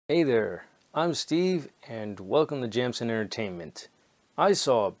Hey there, I'm Steve and welcome to Jamson Entertainment. I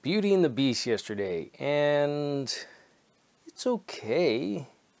saw Beauty and the Beast yesterday and it's okay.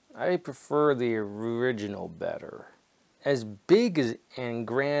 I prefer the original better. As big and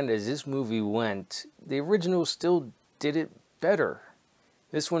grand as this movie went, the original still did it better.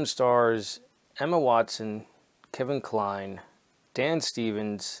 This one stars Emma Watson, Kevin Kline, Dan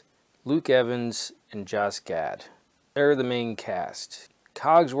Stevens, Luke Evans, and Josh Gad. They're the main cast.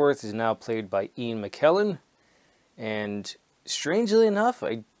 Cogsworth is now played by Ian McKellen, and strangely enough,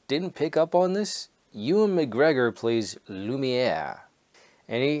 I didn't pick up on this, Ewan McGregor plays Lumiere,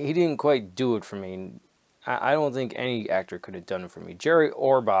 and he didn't quite do it for me. I don't think any actor could have done it for me. Jerry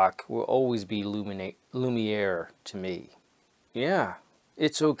Orbach will always be Lumiere to me. Yeah,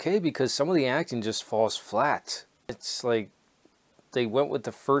 it's okay because some of the acting just falls flat. It's like they went with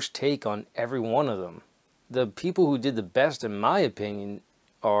the first take on every one of them. The people who did the best, in my opinion,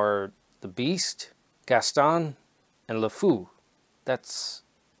 are the Beast, Gaston, and LeFou.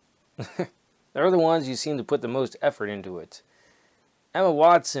 They're the ones you seem to put the most effort into it. Emma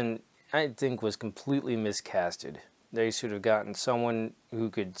Watson, I think, was completely miscasted. They should have gotten someone who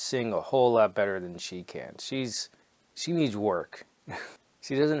could sing a whole lot better than she can. She needs work.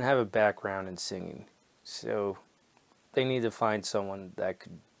 She doesn't have a background in singing, so they need to find someone that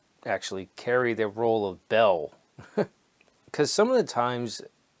could actually carry the role of Belle. Because some of the times,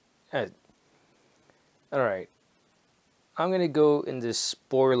 alright, I'm going to go into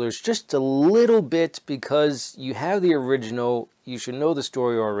spoilers just a little bit because you have the original, you should know the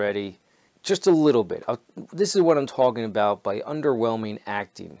story already, just a little bit. This is what I'm talking about by underwhelming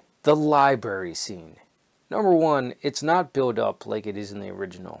acting. The library scene. Number one, it's not built up like it is in the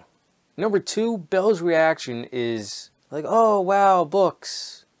original. Number two, Belle's reaction is like, oh wow,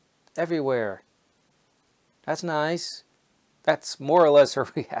 books everywhere. That's nice. That's more or less her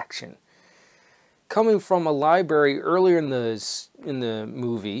reaction. Coming from a library earlier in the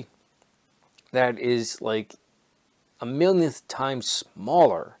movie that is like a millionth time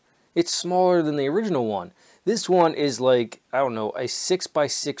smaller. It's smaller than the original one. This one is like, I don't know, a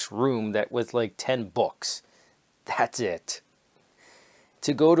 6x6 room that with like 10 books. That's it.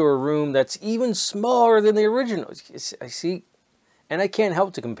 To go to a room that's even smaller than the original. I see. And I can't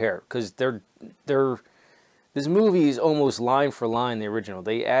help to compare because this movie is almost line for line the original.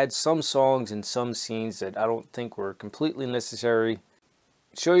 They add some songs and some scenes that I don't think were completely necessary.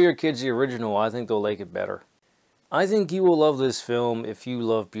 Show your kids the original. I think they'll like it better. I think you will love this film if you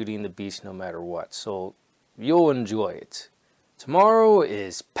love Beauty and the Beast no matter what. So you'll enjoy it. Tomorrow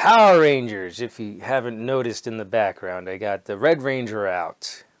is Power Rangers. If you haven't noticed in the background, I got the Red Ranger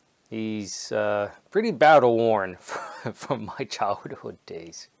out. He's pretty battle-worn from my childhood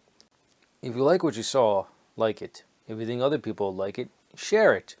days. If you like what you saw, like it. If you think other people like it,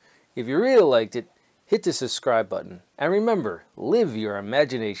 share it. If you really liked it, hit the subscribe button. And remember, live your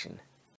imagination.